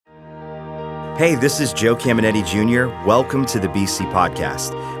Hey, this is Joe Caminetti Jr. Welcome to the BC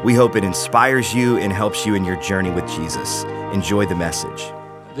Podcast. We hope it inspires you and helps you in your journey with Jesus. Enjoy the message.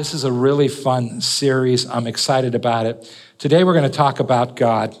 This is a really fun series. I'm excited about it. Today we're going to talk about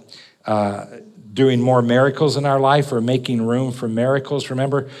God doing more miracles in our life, or making room for miracles.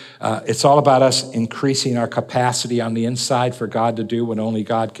 Remember, it's all about us increasing our capacity on the inside for God to do what only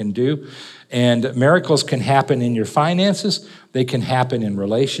God can do. And miracles can happen in your finances. They can happen in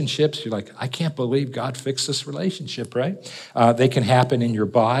relationships. You're like, I can't believe God fixed this relationship, right? They can happen in your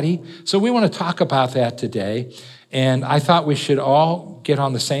body. So we want to talk about that today. And I thought we should all get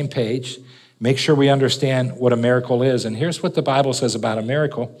on the same page, make sure we understand what a miracle is. And here's what the Bible says about a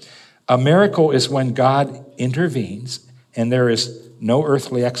miracle. A miracle is when God intervenes and there is no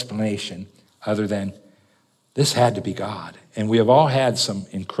earthly explanation other than this had to be God. And we have all had some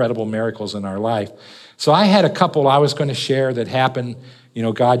incredible miracles in our life. So I had a couple I was going to share that happened. You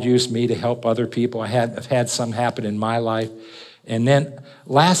know, God used me to help other people. I've had some happen in my life. And then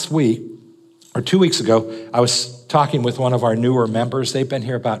last week, or 2 weeks ago, I was talking with one of our newer members. They've been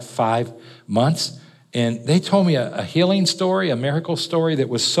here about 5 months. And they told me a healing story, a miracle story that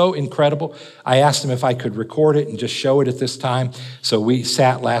was so incredible. I asked them if I could record it and just show it at this time. So we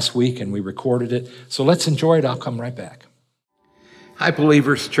sat last week and we recorded it. So let's enjoy it. I'll come right back. Hi,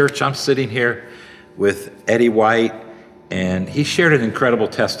 Believers Church. I'm sitting here with Eddie White, and he shared an incredible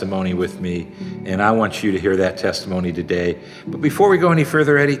testimony with me, and I want you to hear that testimony today. But before we go any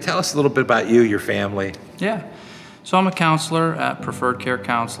further, Eddie, tell us a little bit about you, your family. Yeah. So I'm a counselor at Preferred Care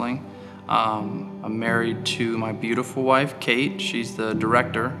Counseling. I'm married to my beautiful wife, Kate. She's the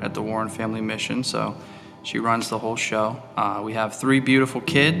director at the Warren Family Mission, so she runs the whole show. We have 3 beautiful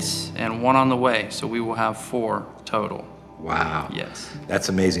kids and 1 on the way, so we will have 4 total. Wow. Yes. That's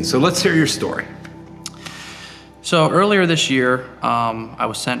amazing. So let's hear your story. So earlier this year, I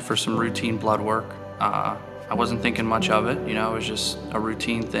was sent for some routine blood work. I wasn't thinking much of it, it was just a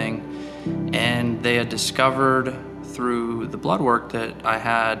routine thing. And they had discovered through the blood work that I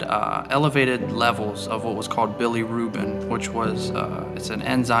had elevated levels of what was called bilirubin, which was it's an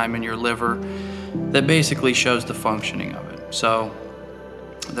enzyme in your liver that basically shows the functioning of it. So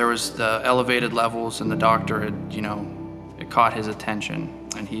there was the elevated levels, and the doctor had, it caught his attention,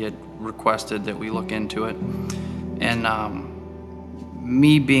 and he had requested that we look into it. And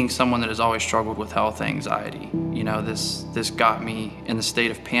me being someone that has always struggled with health anxiety, this got me in the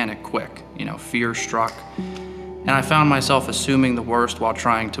state of panic quick. Fear struck. And I found myself assuming the worst while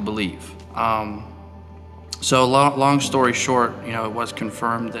trying to believe. So long story short, it was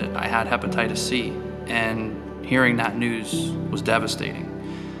confirmed that I had hepatitis C, and hearing that news was devastating.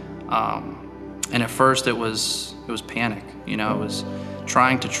 And at first it was panic. It was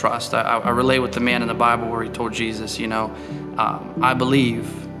trying to trust. I relate with the man in the Bible where he told Jesus, I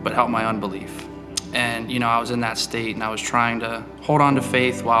believe, but help my unbelief. And I was in that state, and I was trying to hold on to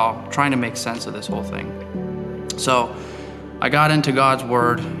faith while trying to make sense of this whole thing. So I got into God's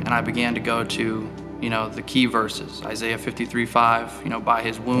word, and I began to go to, the key verses, Isaiah 53:5, by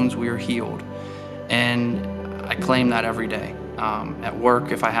his wounds we are healed. And I claim that every day. At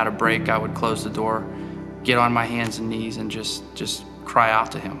work, if I had a break, I would close the door, get on my hands and knees, and just cry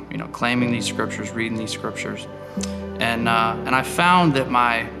out to him, claiming these scriptures, reading these scriptures. And I found that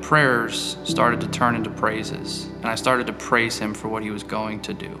my prayers started to turn into praises, and I started to praise him for what he was going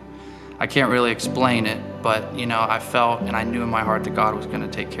to do. I can't really explain it, but I felt and I knew in my heart that God was going to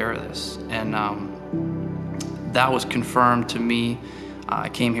take care of this. And that was confirmed to me. I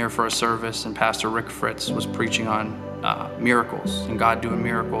came here for a service, and Pastor Rick Fritz was preaching on miracles and God doing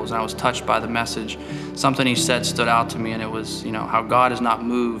miracles. And I was touched by the message. Something he said stood out to me, and it was, how God is not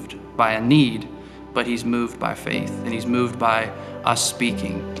moved by a need, but he's moved by faith, and he's moved by us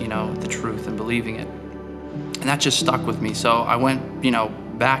speaking, the truth and believing it. And that just stuck with me. So I went,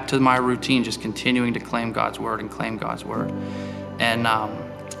 back to my routine, just continuing to claim God's word and claim God's word. And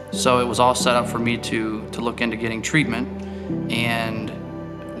so it was all set up for me to look into getting treatment. And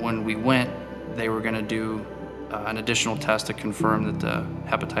when we went, they were going to do an additional test to confirm that the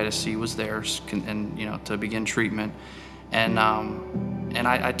hepatitis C was there, and to begin treatment. And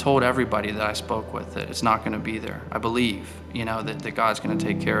I told everybody that I spoke with that it's not going to be there. I believe, that God's going to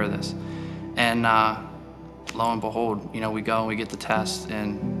take care of this. And lo and behold, we go and we get the test,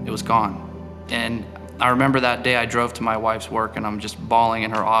 and it was gone. And I remember that day I drove to my wife's work, and I'm just bawling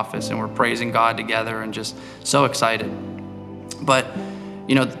in her office, and we're praising God together and just so excited. But,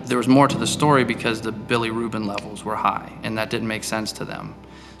 there was more to the story because the bilirubin levels were high, and that didn't make sense to them.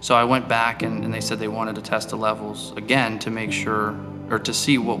 So I went back, and they said they wanted to test the levels again to make sure, or to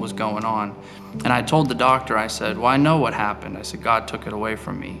see what was going on. And I told the doctor, I said, well, I know what happened. I said, God took it away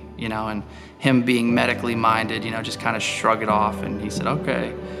from me, and him being medically minded, just kind of shrug it off. And he said,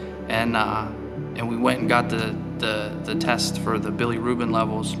 okay. And we went and got the test for the bilirubin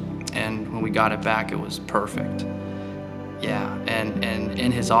levels. And when we got it back, it was perfect. Yeah, and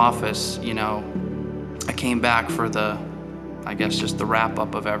in his office, I came back for just the wrap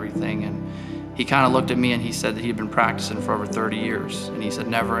up of everything. And he kind of looked at me and he said that he'd been practicing for over 30 years. And he said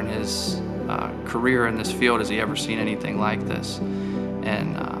never in his career in this field has he ever seen anything like this.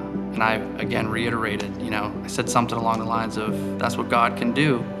 And I, again, reiterated, I said something along the lines of, that's what God can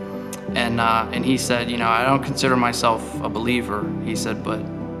do. And he said, I don't consider myself a believer. He said, but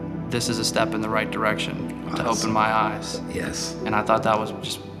this is a step in the right direction to open my eyes. Yes. And I thought that was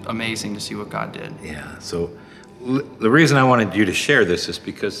just amazing to see what God did. Yeah. So the reason I wanted you to share this is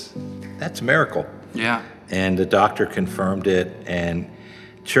because that's a miracle. Yeah. And the doctor confirmed it. And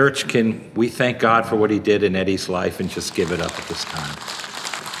church, can we thank God for what he did in Eddie's life and just give it up at this time?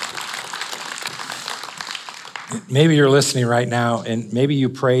 Maybe you're listening right now, and maybe you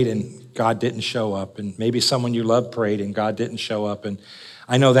prayed and God didn't show up, and maybe someone you love prayed and God didn't show up. And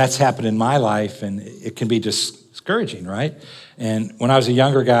I know that's happened in my life, and it can be discouraging, right? And when I was a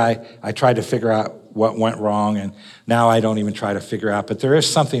younger guy, I tried to figure out what went wrong, and now I don't even try to figure out. But there is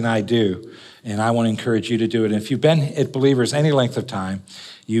something I do, and I want to encourage you to do it. And if you've been at Believers any length of time,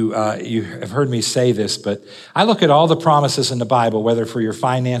 you have heard me say this, but I look at all the promises in the Bible, whether for your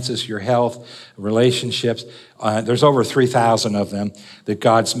finances, your health, relationships. There's over 3,000 of them that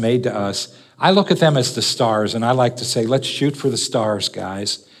God's made to us. I look at them as the stars, and I like to say, let's shoot for the stars,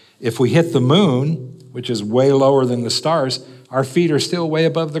 guys. If we hit the moon, which is way lower than the stars, our feet are still way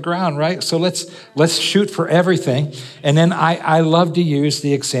above the ground, right? So let's shoot for everything. And then I love to use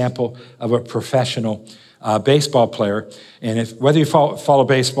the example of a professional baseball player. And whether you follow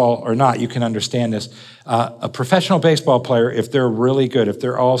baseball or not, you can understand this. A professional baseball player, if they're really good, if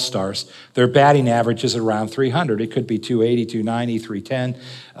they're all-stars, their batting average is around 300. It could be 280, 290, 310,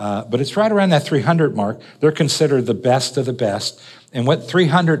 but it's right around that 300 mark. They're considered the best of the best. And what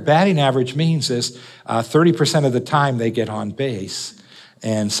 300 batting average means is 30% of the time they get on base,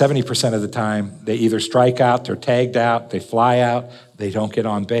 and 70% of the time they either strike out, they're tagged out, they fly out, they don't get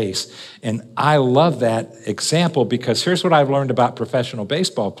on base. And I love that example because here's what I've learned about professional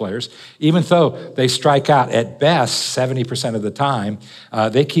baseball players. Even though they strike out at best 70% of the time,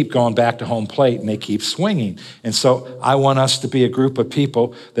 they keep going back to home plate and they keep swinging. And so I want us to be a group of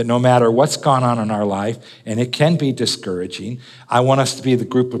people that no matter what's gone on in our life, and it can be discouraging, I want us to be the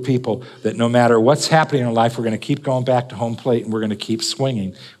group of people that no matter what's happening in life, we're going to keep going back to home plate and we're going to keep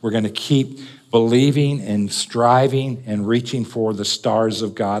swinging. We're going to keep believing and striving and reaching for the stars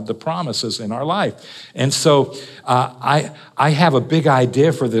of God, the promises in our life. And so I have a big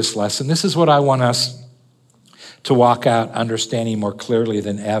idea for this lesson. This is what I want us to walk out understanding more clearly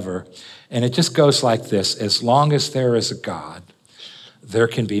than ever. And it just goes like this. As long as there is a God, there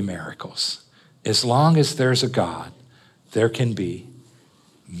can be miracles. As long as there's a God, there can be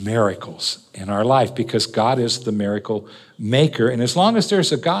miracles in our life because God is the miracle maker. And as long as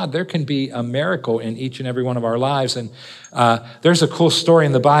there's a God, there can be a miracle in each and every one of our lives. And there's a cool story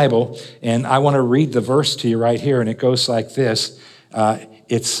in the Bible, and I want to read the verse to you right here, and it goes like this.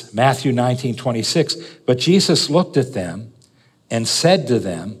 It's Matthew 19:26. But Jesus looked at them and said to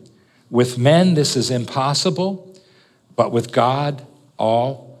them, with men this is impossible, but with God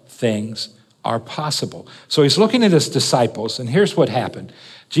all things are possible. So he's looking at his disciples, and here's what happened.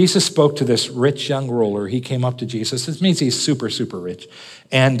 Jesus spoke to this rich young ruler. He came up to Jesus. This means he's super, super rich.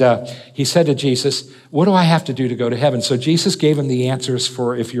 And he said to Jesus, what do I have to do to go to heaven? So Jesus gave him the answers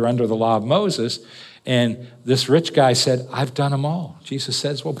for if you're under the law of Moses. And this rich guy said, I've done them all. Jesus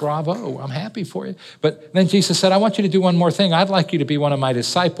says, well, bravo, I'm happy for you. But then Jesus said, I want you to do one more thing. I'd like you to be one of my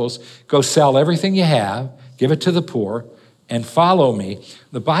disciples. Go sell everything you have, give it to the poor, and follow me.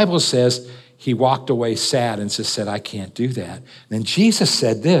 The Bible says he walked away sad and just said, I can't do that. And then Jesus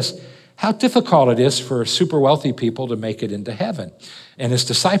said this, how difficult it is for super wealthy people to make it into heaven. And his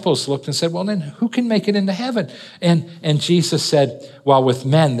disciples looked and said, well, then who can make it into heaven? And Jesus said, well, with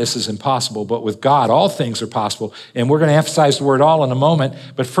men, this is impossible, but with God, all things are possible. And we're going to emphasize the word all in a moment.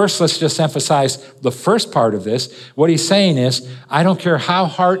 But first, let's just emphasize the first part of this. What he's saying is, I don't care how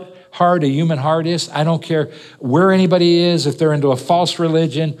hard a human heart is. I don't care where anybody is, if they're into a false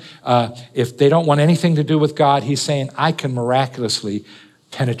religion, if they don't want anything to do with God. He's saying, I can miraculously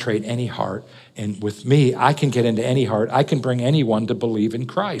penetrate any heart. And with me, I can get into any heart. I can bring anyone to believe in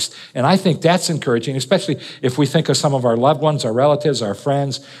Christ. And I think that's encouraging, especially if we think of some of our loved ones, our relatives, our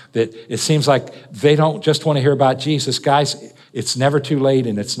friends, that it seems like they don't just want to hear about Jesus. Guys, It's never too late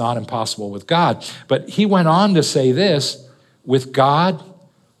and it's not impossible with God. But he went on to say this, with God,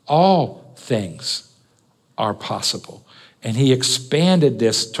 all things are possible. And he expanded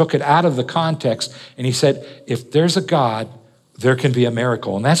this, took it out of the context, and he said, if there's a God, there can be a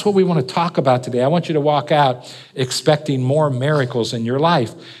miracle. And that's what we want to talk about today. I want you to walk out expecting more miracles in your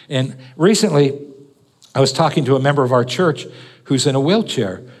life. And recently, I was talking to a member of our church who's in a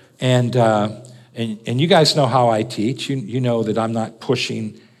wheelchair. And you guys know how I teach. You know that I'm not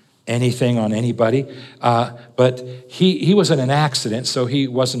pushing anything on anybody. But he was in an accident, so he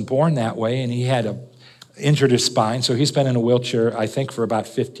wasn't born that way, and he had injured his spine. So he's been in a wheelchair, I think, for about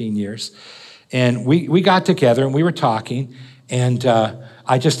 15 years. And we got together and we were talking, and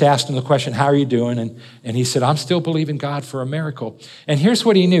I just asked him the question, how are you doing? And he said, I'm still believing God for a miracle. And here's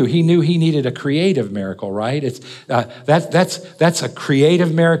what he knew. He knew he needed a creative miracle, right? That's a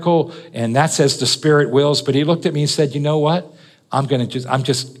creative miracle, and that's as the Spirit wills. But he looked at me and said, you know what? I'm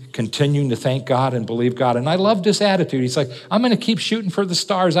just continuing to thank God and believe God. And I loved his attitude. He's like, I'm going to keep shooting for the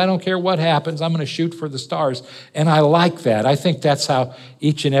stars. I don't care what happens. I'm going to shoot for the stars. And I like that. I think that's how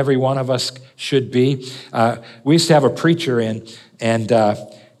each and every one of us should be. We used to have a preacher in, and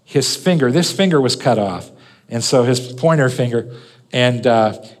this finger was cut off. And so his pointer finger, and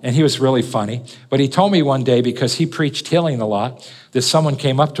he was really funny. But he told me one day, because he preached healing a lot, that someone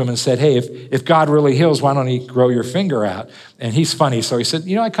came up to him and said, hey, if God really heals, why don't he grow your finger out? And he's funny. So he said,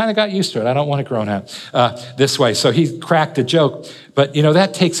 I kind of got used to it. I don't want it grown out this way. So he cracked a joke. But,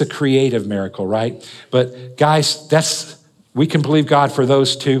 that takes a creative miracle, right? But guys, we can believe God for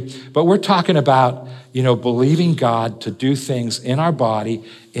those too. But we're talking about, believing God to do things in our body,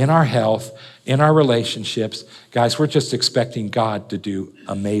 in our health, in our relationships. Guys, we're just expecting God to do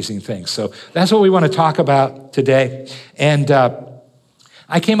amazing things. So that's what we want to talk about today. And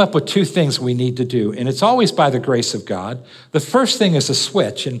I came up with two things we need to do, and it's always by the grace of God. The first thing is a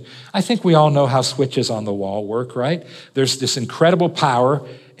switch, and I think we all know how switches on the wall work, right? There's this incredible power,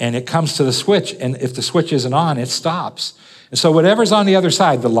 and it comes to the switch, and if the switch isn't on, it stops. And so whatever's on the other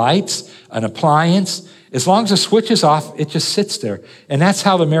side, the lights, an appliance, as long as the switch is off, it just sits there. And that's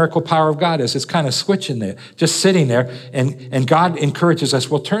how the miracle power of God is. It's kind of switching there, just sitting there, and God encourages us,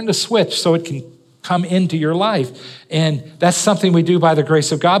 well, turn the switch so it can come into your life. And that's something we do by the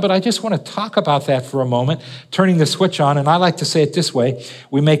grace of God. But I just want to talk about that for a moment, turning the switch on. And I like to say it this way: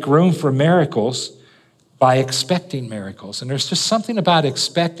 we make room for miracles by expecting miracles. And there's just something about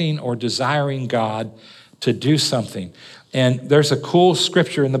expecting or desiring God to do something. And there's a cool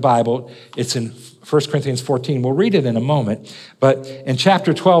scripture in the Bible. It's in 1 Corinthians 14. We'll read it in a moment. But in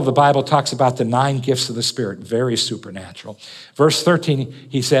chapter 12, the Bible talks about the 9 gifts of the Spirit, very supernatural. Verse 13,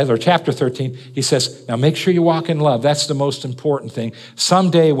 he says, or chapter 13, he says, now make sure you walk in love. That's the most important thing.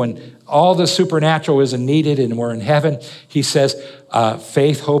 Someday when all the supernatural isn't needed and we're in heaven, he says,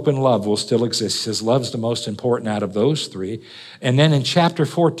 faith, hope, and love will still exist. He says love's the most important out of those 3. And then in chapter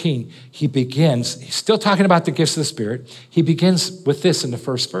 14, he's still talking about the gifts of the Spirit. He begins with this in the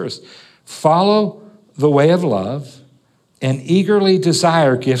first verse. Follow the way of love and eagerly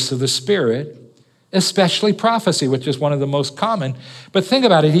desire gifts of the Spirit, especially prophecy, which is one of the most common. But think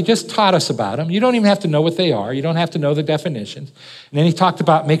about it. He just taught us about them. You don't even have to know what they are. You don't have to know the definitions. And then he talked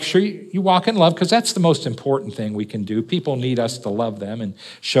about make sure you walk in love, because that's the most important thing we can do. People need us to love them and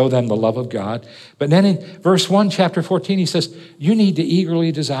show them the love of God. But then in verse 1, chapter 14, he says, you need to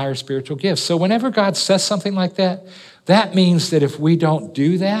eagerly desire spiritual gifts. So whenever God says something like that, that means that if we don't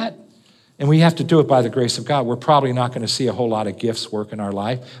do that, and we have to do it by the grace of God, we're probably not going to see a whole lot of gifts work in our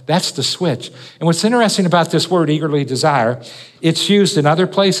life. That's the switch. And what's interesting about this word, eagerly desire, it's used in other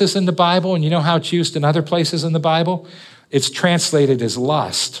places in the Bible. And you know how it's used in other places in the Bible? It's translated as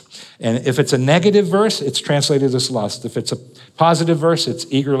lust. And if it's a negative verse, it's translated as lust. If it's a positive verse, it's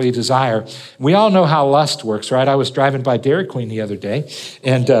eagerly desire. We all know how lust works, right? I was driving by Dairy Queen the other day,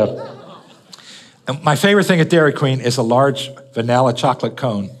 and my favorite thing at Dairy Queen is a large vanilla chocolate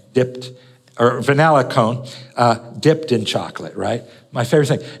cone dipped in chocolate, right? My favorite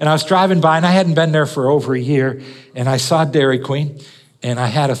thing. And I was driving by, and I hadn't been there for over a year, and I saw Dairy Queen, and I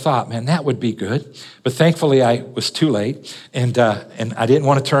had a thought, man, that would be good. But thankfully, I was too late, and I didn't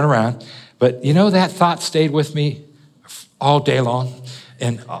want to turn around. But that thought stayed with me all day long,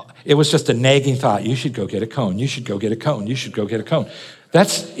 and it was just a nagging thought. You should go get a cone. You should go get a cone. You should go get a cone.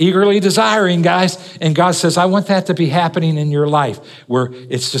 That's eagerly desiring, guys. And God says, I want that to be happening in your life, where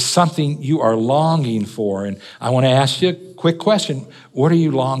it's just something you are longing for. And I want to ask you a quick question. What are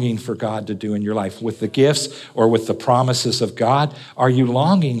you longing for God to do in your life? With the gifts or with the promises of God? Are you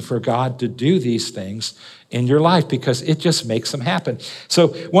longing for God to do these things in your life? Because it just makes them happen. So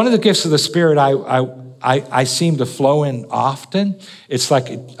one of the gifts of the Spirit I I seem to flow in often. It's like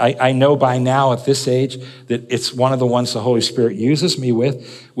I know by now at this age that it's one of the ones the Holy Spirit uses me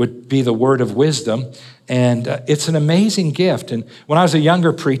with would be the word of wisdom. And it's an amazing gift. And when I was a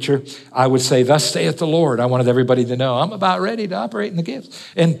younger preacher, I would say, thus saith the Lord. I wanted everybody to know I'm about ready to operate in the gifts.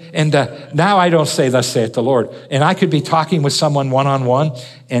 And now I don't say, thus saith the Lord. And I could be talking with someone one-on-one,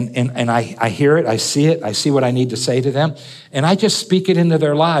 and I hear it, I see what I need to say to them. And I just speak it into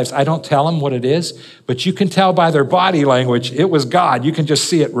their lives. I don't tell them what it is, but you can tell by their body language, it was God. You can just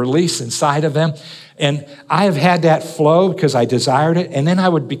see it release inside of them. And I have had that flow because I desired it, and then I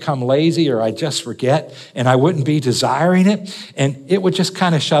would become lazy or I'd just forget, and I wouldn't be desiring it, and it would just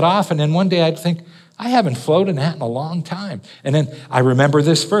kind of shut off. And then one day I'd think, I haven't flowed in that in a long time. And then I remember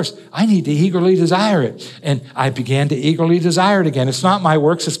this verse, I need to eagerly desire it. And I began to eagerly desire it again. It's not my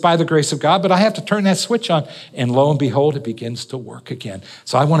works, it's by the grace of God, but I have to turn that switch on, and lo and behold, it begins to work again.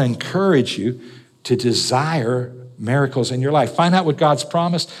 So I want to encourage you to desire miracles in your life. Find out what God's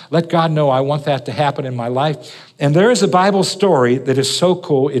promised. Let God know I want that to happen in my life. And there is a Bible story that is so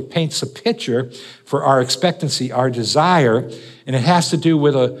cool. It paints a picture for our expectancy, our desire, and it has to do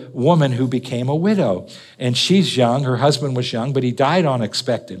with a woman who became a widow. And she's young. Her husband was young, but he died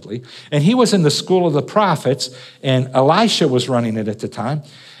unexpectedly. And he was in the school of the prophets, and Elisha was running it at the time.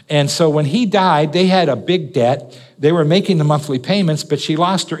 And so when he died, they had a big debt. They were making the monthly payments, but she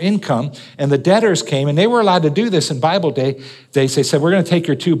lost her income, and the debtors came, and they were allowed to do this in Bible day. They said, we're going to take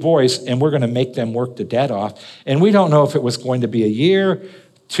your 2 boys, and we're going to make them work the debt off. And we don't know if it was going to be a year,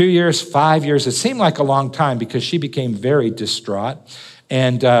 2 years, 5 years. It seemed like a long time because she became very distraught.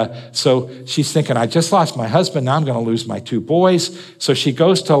 And so she's thinking, I just lost my husband. Now I'm going to lose my 2 boys. So she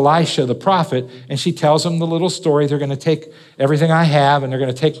goes to Elisha, the prophet, and she tells him the little story. They're going to take everything I have, and they're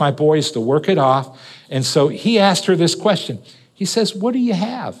going to take my boys to work it off. And so he asked her this question. He says, what do you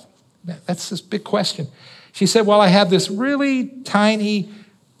have? That's this big question. She said, well, I have this really tiny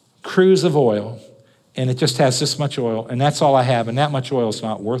cruse of oil, and it just has this much oil, and that's all I have, and that much oil is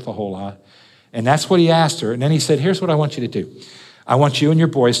not worth a whole lot. And that's what he asked her. And then he said, here's what I want you to do. I want you and your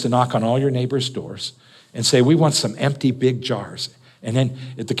boys to knock on all your neighbors' doors and say, we want some empty big jars. And then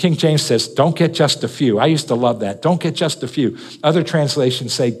the King James says, don't get just a few. I used to love that. Don't get just a few. Other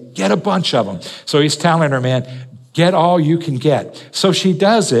translations say, get a bunch of them. So he's telling her, man, get all you can get. So she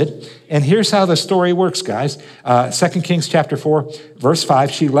does it. And here's how the story works, guys. 2 Kings chapter 4, verse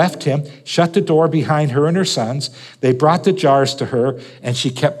 5, she left him, shut the door behind her and her sons. They brought the jars to her, and she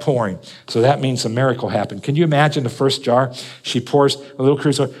kept pouring. So that means a miracle happened. Can you imagine the first jar? She pours a little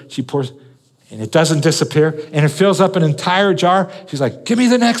cruse oil, she pours, and it doesn't disappear, and it fills up an entire jar. She's like, give me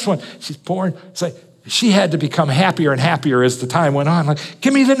the next one. She's pouring. It's like, she had to become happier and happier as the time went on. Like,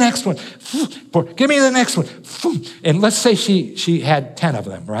 give me the next one. Give me the next one. And let's say she had 10 of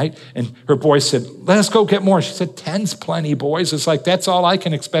them, right? And her boys said, let us go get more. She said, 10's plenty, boys. It's like, that's all I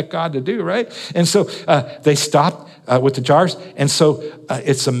can expect God to do, right? And so they stopped with the jars. And so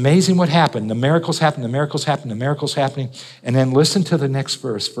it's amazing what happened. The miracles happened, the miracles happened, the miracles happening. And then listen to the next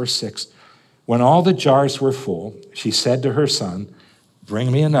verse, verse 6. When all the jars were full, she said to her son,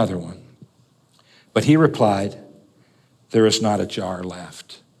 bring me another one. But he replied, there is not a jar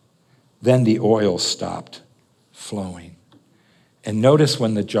left. Then the oil stopped flowing. And notice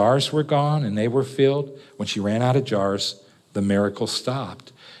when the jars were gone and they were filled, when she ran out of jars, the miracle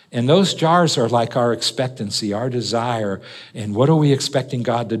stopped. And those jars are like our expectancy, our desire, and what are we expecting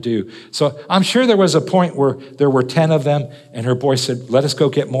God to do? So I'm sure there was a point where there were 10 of them, and her boy said, let us go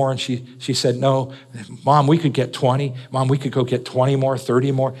get more. And she said, no, Mom, we could get 20. Mom, we could go get 20 more,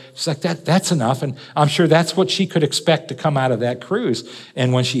 30 more. She's like, that's enough. And I'm sure that's what she could expect to come out of that cruise.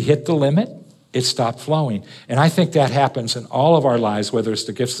 And when she hit the limit, it stopped flowing. And I think that happens in all of our lives, whether it's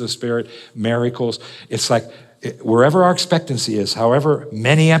the gifts of the Spirit, miracles. It's like, wherever our expectancy is, however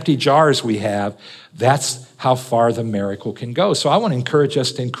many empty jars we have, that's how far the miracle can go. So I want to encourage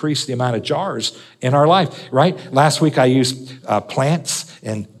us to increase the amount of jars in our life, right? Last week I used plants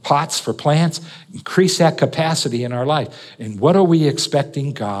and pots for plants. Increase that capacity in our life. And what are we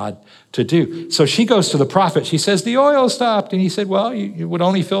expecting God to do? So she goes to the prophet. She says, the oil stopped. And he said, well, you would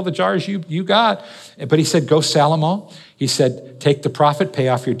only fill the jars you got. But he said, go sell them all. He said, take the profit, pay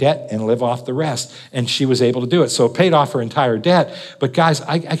off your debt, and live off the rest. And she was able to do it. So it paid off her entire debt. But guys,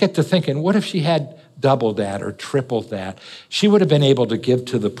 I get to thinking, what if she had doubled that or tripled that. She would have been able to give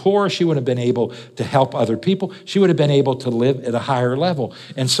to the poor. She would have been able to help other people. She would have been able to live at a higher level.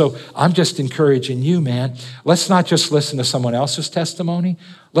 And so I'm just encouraging you, man, let's not just listen to someone else's testimony.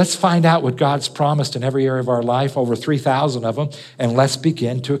 Let's find out what God's promised in every area of our life, over 3,000 of them, and let's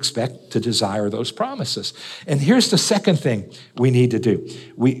begin to expect to desire those promises. And here's the second thing we need to do.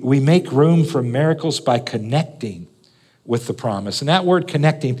 We make room for miracles by connecting with the promise. And that word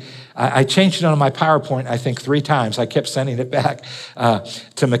connecting, I changed it on my PowerPoint, I think 3 times. I kept sending it back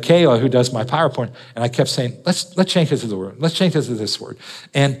to Michaela, who does my PowerPoint, and I kept saying, let's change it to the word. Let's change it to this word.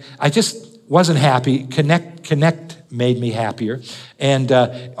 And I just wasn't happy. Connect made me happier. And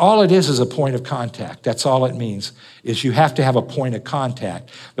all it is a point of contact. That's all it means, is you have to have a point of contact.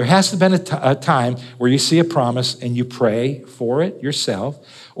 There has to have been a time where you see a promise and you pray for it yourself,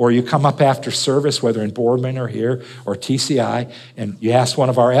 or you come up after service, whether in Boardman or here or TCI, and you ask one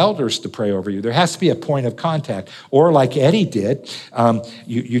of our elders to pray over you. There has to be a point of contact. Or like Eddie did,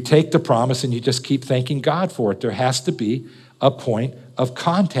 you take the promise and you just keep thanking God for it. There has to be a point of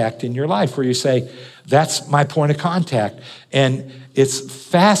contact in your life where you say, that's my point of contact. And it's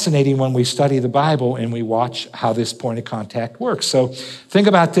fascinating when we study the Bible and we watch how this point of contact works. So think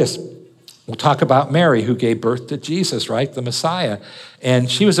about this. We'll talk about Mary, who gave birth to Jesus, right? The Messiah. And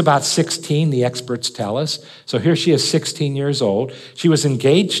she was about 16, the experts tell us. So here she is, 16 years old. She was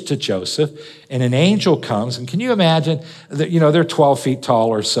engaged to Joseph, and an angel comes. And can you imagine that, they're 12 feet tall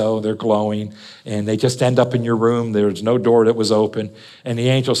or so, they're glowing, and they just end up in your room. There's no door that was open. And the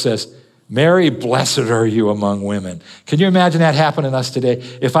angel says, Mary, blessed are you among women. Can you imagine that happening to us today?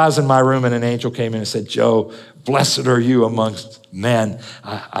 If I was in my room and an angel came in and said, Joe, blessed are you amongst men,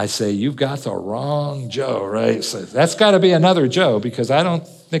 I say, you've got the wrong Joe, right? So that's got to be another Joe, because I don't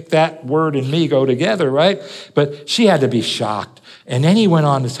think that word and me go together, right? But she had to be shocked. And then he went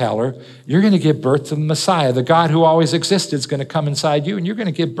on to tell her, you're going to give birth to the Messiah. The God who always existed is going to come inside you, and you're going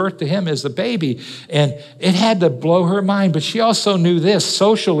to give birth to him as a baby. And it had to blow her mind. But she also knew this.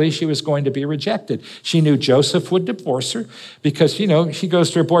 Socially, she was going to be rejected. She knew Joseph would divorce her because, she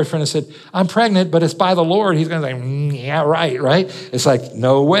goes to her boyfriend and said, I'm pregnant, but it's by the Lord. He's going to say, yeah, right? It's like,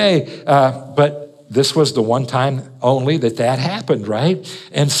 no way. But this was the one time only that happened, right?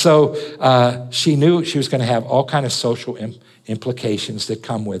 And so she knew she was going to have all kind of social implications that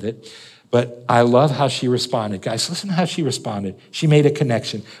come with it. But I love how she responded. Guys, listen to how she responded. She made a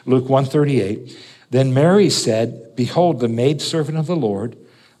connection. Luke 1:38. Then Mary said, behold, the maidservant of the Lord,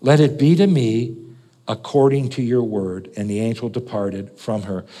 let it be to me according to your word. And the angel departed from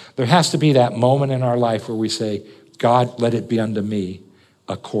her. There has to be that moment in our life where we say, God, let it be unto me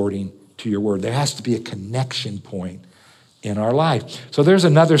according to your word. There has to be a connection point in our life. So there's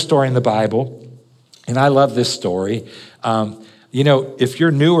another story in the Bible, and I love this story. If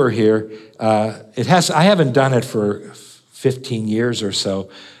you're newer here, I haven't done it for 15 years or so,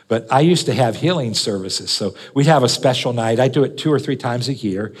 but I used to have healing services. So we'd have a special night. I do it 2 or 3 times a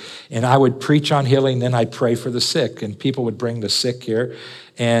year, and I would preach on healing, then I'd pray for the sick, and people would bring the sick here.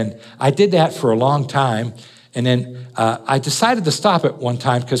 And I did that for a long time. And then I decided to stop it one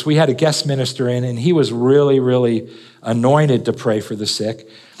time because we had a guest minister in, and he was really, really anointed to pray for the sick.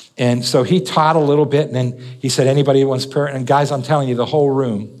 And so he taught a little bit, and then he said, anybody who wants prayer? And guys, I'm telling you, the whole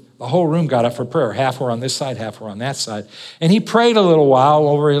room got up for prayer. Half were on this side, half were on that side. And he prayed a little while, a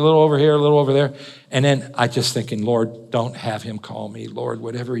little over here, a little over there. And then I just thinking, Lord, don't have him call me. Lord,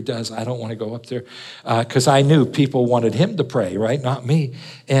 whatever he does, I don't want to go up there. Because I knew people wanted him to pray, right? Not me.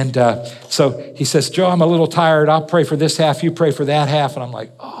 And so he says, Joe, I'm a little tired. I'll pray for this half. You pray for that half. And I'm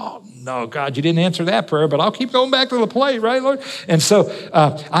like, oh, no, God, you didn't answer that prayer, but I'll keep going back to the plate, right, Lord? And so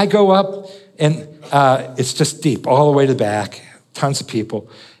I go up, and it's just deep, all the way to the back, tons of people.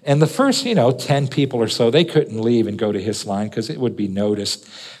 And the first, 10 people or so, they couldn't leave and go to his line because it would be noticed.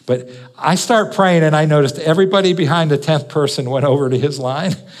 But I start praying, and I noticed everybody behind the 10th person went over to his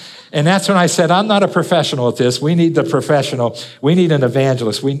line. And that's when I said, I'm not a professional at this. We need the professional. We need an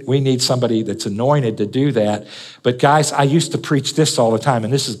evangelist. We need somebody that's anointed to do that. But guys, I used to preach this all the time,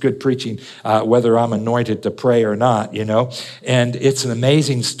 and this is good preaching, whether I'm anointed to pray or not, And it's an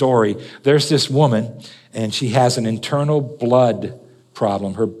amazing story. There's this woman, and she has an internal blood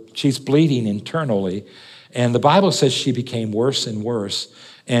problem. She's bleeding internally, and the Bible says she became worse and worse.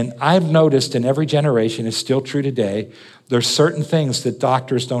 And I've noticed in every generation, it's still true today, there's certain things that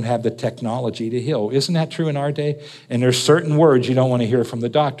doctors don't have the technology to heal. Isn't that true in our day? And there's certain words you don't want to hear from the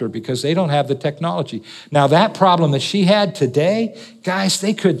doctor because they don't have the technology. Now that problem that she had today, guys,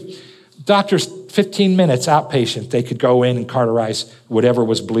 doctors, 15 minutes outpatient, they could go in and cauterize whatever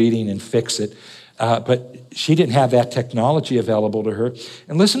was bleeding and fix it. but she didn't have that technology available to her.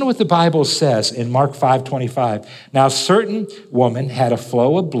 And listen to what the Bible says in Mark 5:25. Now, a certain woman had a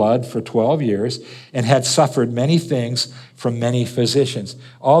flow of blood for 12 years and had suffered many things from many physicians.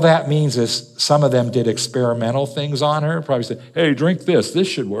 All that means is some of them did experimental things on her, probably said, hey, drink this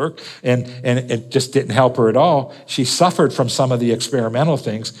should work. And it just didn't help her at all. She suffered from some of the experimental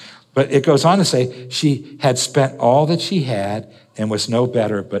things. But it goes on to say she had spent all that she had and was no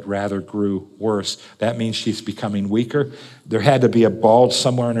better, but rather grew worse. That means she's becoming weaker. There had to be a bulge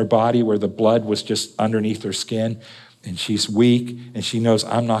somewhere in her body where the blood was just underneath her skin, and she's weak, and she knows,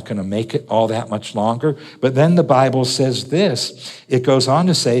 I'm not going to make it all that much longer. But then the Bible says this. It goes on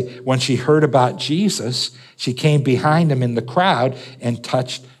to say, when she heard about Jesus, she came behind him in the crowd and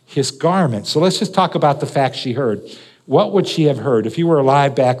touched his garment. So let's just talk about the facts she heard. What would she have heard? If you were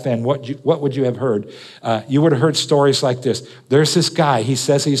alive back then, what would you have heard? You would have heard stories like this. There's this guy. He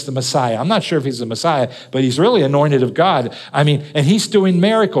says he's the Messiah. I'm not sure if he's the Messiah, but he's really anointed of God. I mean, and he's doing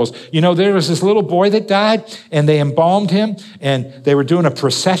miracles. You know, there was this little boy that died, and they embalmed him, and they were doing a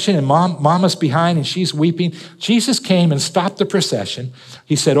procession, and mama's behind, and she's weeping. Jesus came and stopped the procession.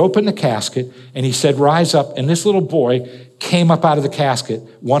 He said, open the casket, and he said, rise up. And this little boy came up out of the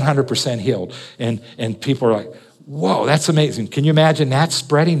casket 100% healed. And people are like, whoa, that's amazing. Can you imagine that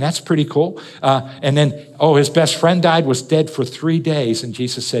spreading? That's pretty cool. And then, his best friend died, was dead for 3 days. And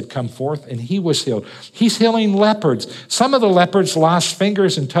Jesus said, come forth. And he was healed. He's healing leopards. Some of the leopards lost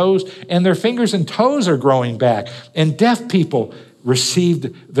fingers and toes, and their fingers and toes are growing back. And deaf people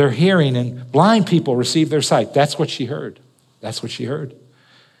received their hearing, and blind people received their sight. That's what she heard. That's what she heard.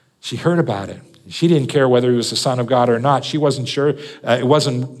 She heard about it. She didn't care whether he was the Son of God or not. She wasn't sure. It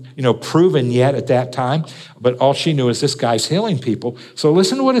wasn't, proven yet at that time. But all she knew is this guy's healing people. So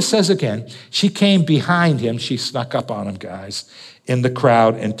listen to what it says again. She came behind him. She snuck up on him, guys, in the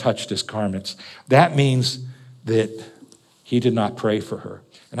crowd and touched his garments. That means that he did not pray for her.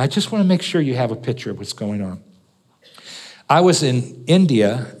 And I just want to make sure you have a picture of what's going on. I was in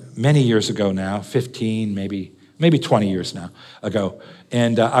India many years ago now, 15, maybe 20 years now ago.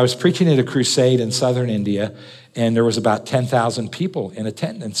 And I was preaching at a crusade in southern India, and there was about 10,000 people in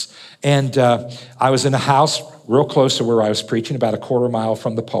attendance. And I was in a house real close to where I was preaching, about a quarter mile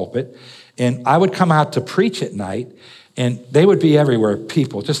from the pulpit. And I would come out to preach at night, and they would be everywhere,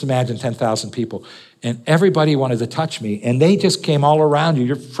 people. Just imagine 10,000 people. And everybody wanted to touch me, and they just came all around you.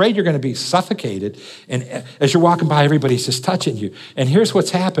 You're afraid you're going to be suffocated. And as you're walking by, everybody's just touching you. And here's what's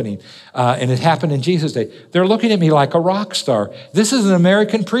happening. And it happened in Jesus' day. They're looking at me like a rock star. This is an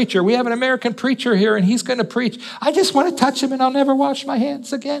American preacher. We have an American preacher here, and he's going to preach. I just want to touch him, and I'll never wash my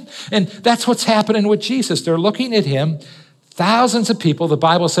hands again. And that's what's happening with Jesus. They're looking at him. Thousands of people. The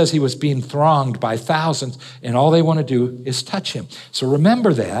Bible says he was being thronged by thousands, and all they want to do is touch him. So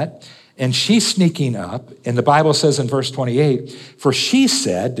remember that. And she's sneaking up, and the Bible says in verse 28, for she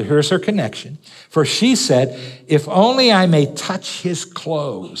said, here's her connection, for she said, if only I may touch his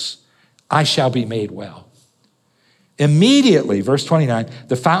clothes, I shall be made well. Immediately, verse 29,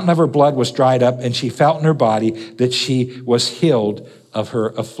 the fountain of her blood was dried up, and she felt in her body that she was healed of her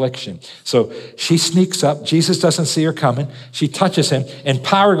affliction. So she sneaks up. Jesus doesn't see her coming. She touches him, and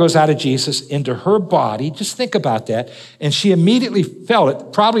power goes out of Jesus into her body. Just think about that. And she immediately felt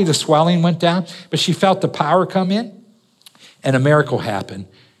it. Probably the swelling went down, but she felt the power come in, and a miracle happened.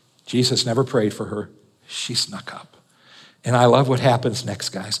 Jesus never prayed for her. She snuck up. And I love what happens next,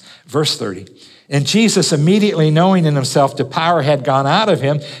 guys. Verse 30. And Jesus, immediately knowing in himself the power had gone out of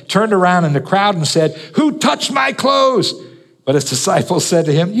him, turned around in the crowd and said, who touched my clothes? But his disciples said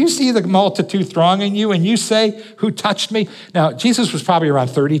to him, you see the multitude thronging you, and you say, who touched me? Now, Jesus was probably around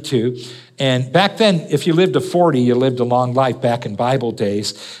 32. And back then, if you lived to 40, you lived a long life back in Bible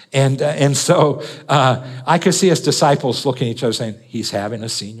days. And so I could see his disciples looking at each other saying, he's having a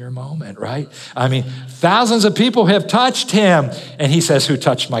senior moment, right? I mean, thousands of people have touched him. And he says, who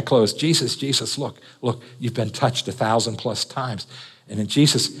touched my clothes? Jesus, look, you've been touched 1,000+ times. And then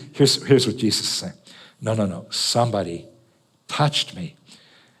Jesus, here's what Jesus is saying. No, somebody touched me.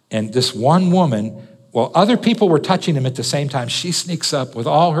 And this one woman, well, other people were touching him at the same time. She sneaks up with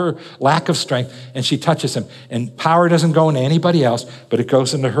all her lack of strength, and she touches him. And power doesn't go into anybody else, but it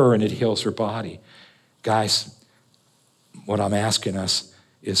goes into her, and it heals her body. Guys, what I'm asking us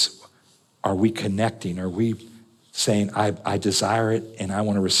is, are we connecting? Are we saying, I desire it, and I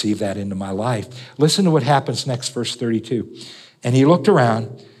want to receive that into my life? Listen to what happens next, verse 32. And he looked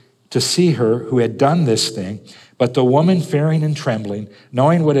around to see her who had done this thing. But the woman, fearing and trembling,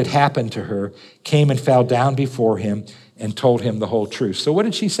 knowing what had happened to her, came and fell down before him and told him the whole truth. So what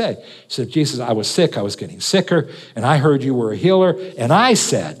did she say? She said, Jesus, I was sick. I was getting sicker. And I heard you were a healer. And I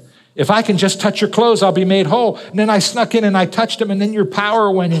said, If I can just touch your clothes, I'll be made whole. And then I snuck in and I touched him, and then your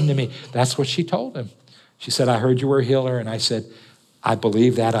power went into me. That's what she told him. She said, I heard you were a healer. And I said, I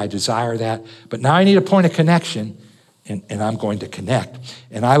believe that. I desire that. But now I need a point of connection, and I'm going to connect.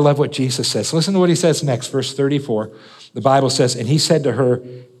 And I love what Jesus says. Listen to what he says next, verse 34. The Bible says, and he said to her,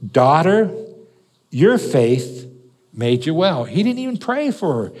 daughter, your faith made you well. He didn't even pray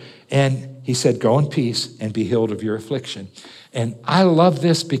for her. And he said, go in peace and be healed of your affliction. And I love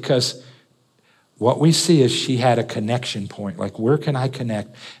this because what we see is she had a connection point. Like, where can I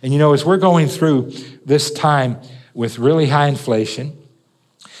connect? And as we're going through this time with really high inflation,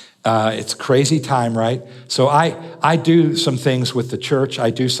 it's a crazy time, right? So I do some things with the church. I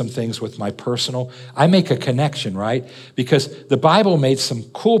do some things with my personal. I make a connection, right? Because the Bible made some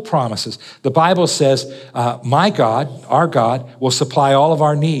cool promises. The Bible says, my God, our God, will supply all of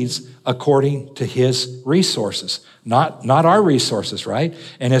our needs according to his resources, not our resources, right?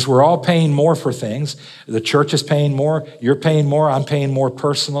 And as we're all paying more for things, the church is paying more, you're paying more, I'm paying more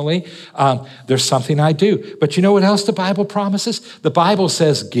personally, there's something I do. But you know what else the Bible promises? The Bible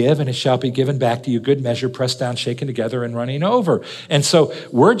says, give and it shall be given back to you, good measure, pressed down, shaken together, and running over. And so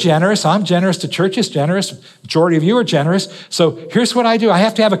we're generous, I'm generous, the church is generous, majority of you are generous. So here's what I do. I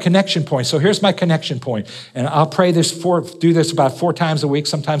have to have a connection point. So here's my connection point. And I'll do this about 4 times a week,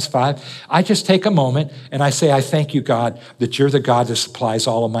 sometimes 5. I just take a moment and I say, I thank you, God, that you're the God that supplies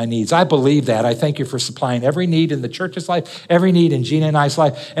all of my needs. I believe that. I thank you for supplying every need in the church's life, every need in Gina and I's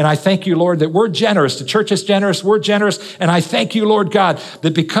life. And I thank you, Lord, that we're generous. The church is generous. We're generous. And I thank you, Lord God,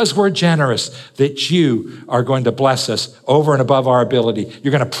 that because we're generous, that you are going to bless us over and above our ability.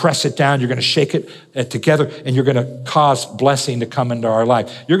 You're going to press it down. You're going to shake it together, and you're going to cause blessing to come into our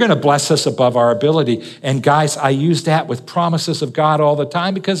life. You're going to bless us above our ability. And guys, I use that with promises of God all the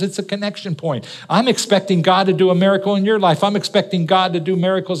time because it's a connection point. I'm expecting God to do a miracle in your life. I'm expecting God to do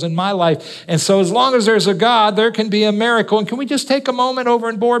miracles in my life. And so as long as there's a God, there can be a miracle. And can we just take a moment over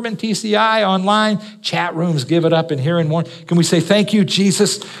in Boardman, TCI, online, chat rooms, give it up, and here in one. Can we say, thank you,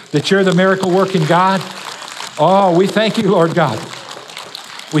 Jesus, that you're the miracle working God? Oh, we thank you, Lord God.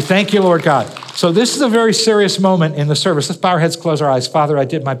 We thank you, Lord God. So this is a very serious moment in the service. Let's bow our heads, close our eyes. Father, I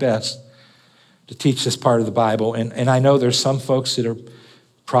did my best to teach this part of the Bible. And I know there's some folks that are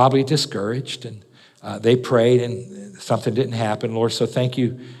probably discouraged, and they prayed and something didn't happen, Lord. So thank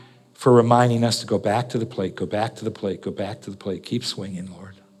you for reminding us to go back to the plate, go back to the plate, go back to the plate. Keep swinging,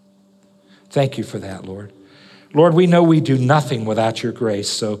 Lord. Thank you for that, Lord. Lord, we know we do nothing without your grace,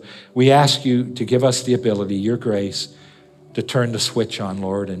 so we ask you to give us the ability, your grace, to turn the switch on,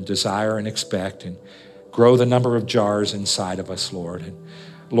 Lord, and desire and expect and grow the number of jars inside of us, Lord. And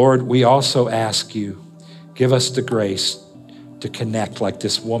Lord, we also ask you, give us the grace to connect like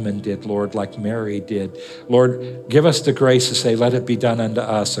this woman did, Lord, like Mary did. Lord, give us the grace to say, let it be done unto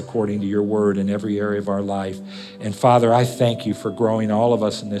us according to your word in every area of our life. And Father, I thank you for growing all of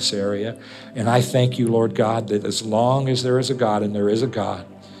us in this area. And I thank you, Lord God, that as long as there is a God, and there is a God,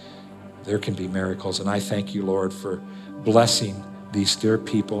 there can be miracles. And I thank you, Lord, for blessing these dear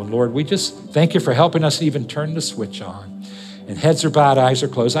people. And Lord, we just thank you for helping us even turn the switch on. And heads are bowed, eyes are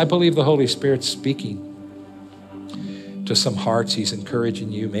closed. I believe the Holy Spirit's speaking to some hearts. He's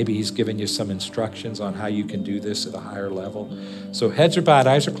encouraging you. Maybe he's giving you some instructions on how you can do this at a higher level. So heads are bowed,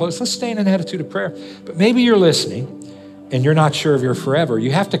 eyes are closed. Let's stay in an attitude of prayer. But maybe you're listening and you're not sure if you're forever.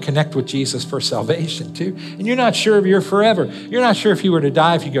 You have to connect with Jesus for salvation too. And you're not sure if you're forever. You're not sure if you were to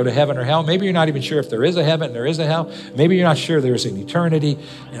die, if you go to heaven or hell. Maybe you're not even sure if there is a heaven and there is a hell. Maybe you're not sure there's an eternity.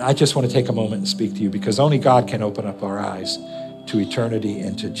 And I just want to take a moment and speak to you because only God can open up our eyes to eternity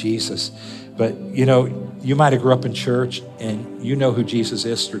and to Jesus. But you might have grew up in church and you know who Jesus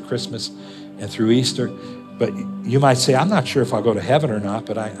is through Christmas and through Easter. But you might say, I'm not sure if I'll go to heaven or not,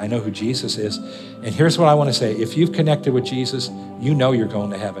 but I know who Jesus is. And here's what I want to say. If you've connected with Jesus, you know you're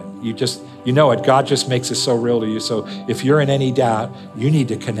going to heaven. You know it. God just makes it so real to you. So if you're in any doubt, you need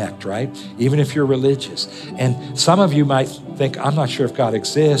to connect, right? Even if you're religious. And some of you might think, I'm not sure if God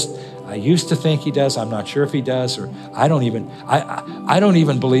exists. I used to think he does. I'm not sure if he does, or I don't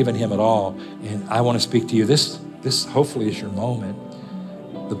even believe in him at all. And I want to speak to you. This hopefully is your moment.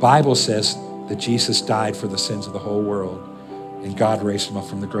 The Bible says that Jesus died for the sins of the whole world, and God raised him up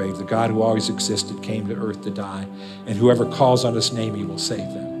from the grave. The God who always existed came to earth to die, and whoever calls on his name, he will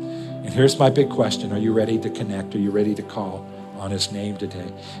save them. And here's my big question. Are you ready to connect? Are you ready to call on his name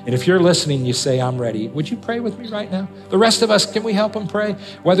today? And if you're listening, you say, I'm ready. Would you pray with me right now? The rest of us, can we help them pray?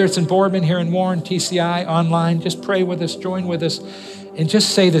 Whether it's in Boardman, here in Warren, TCI, online, just pray with us, join with us, and just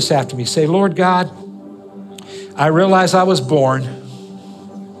say this after me. Say, Lord God, I realize I was born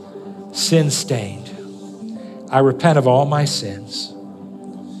sin-stained. I repent of all my sins.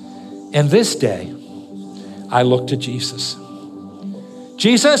 And this day, I look to Jesus.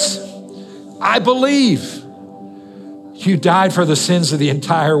 Jesus, I believe you died for the sins of the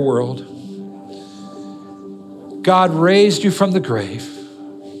entire world. God raised you from the grave.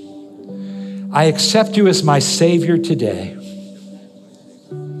 I accept you as my Savior today.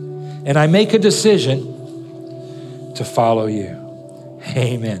 And I make a decision to follow you.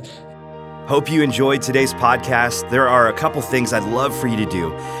 Amen. Hope you enjoyed today's podcast. There are a couple things I'd love for you to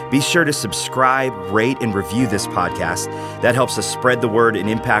do. Be sure to subscribe, rate, and review this podcast. That helps us spread the word and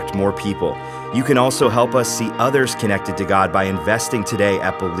impact more people. You can also help us see others connected to God by investing today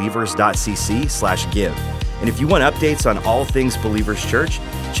at believers.cc/give. And if you want updates on all things Believers Church,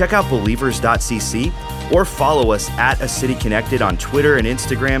 check out believers.cc or follow us at A City Connected on Twitter and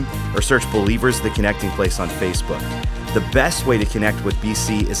Instagram, or search Believers The Connecting Place on Facebook. The best way to connect with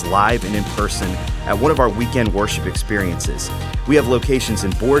BC is live and in person at one of our weekend worship experiences. We have locations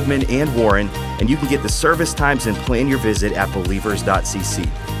in Boardman and Warren, and you can get the service times and plan your visit at believers.cc.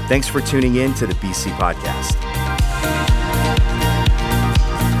 Thanks for tuning in to the BC Podcast.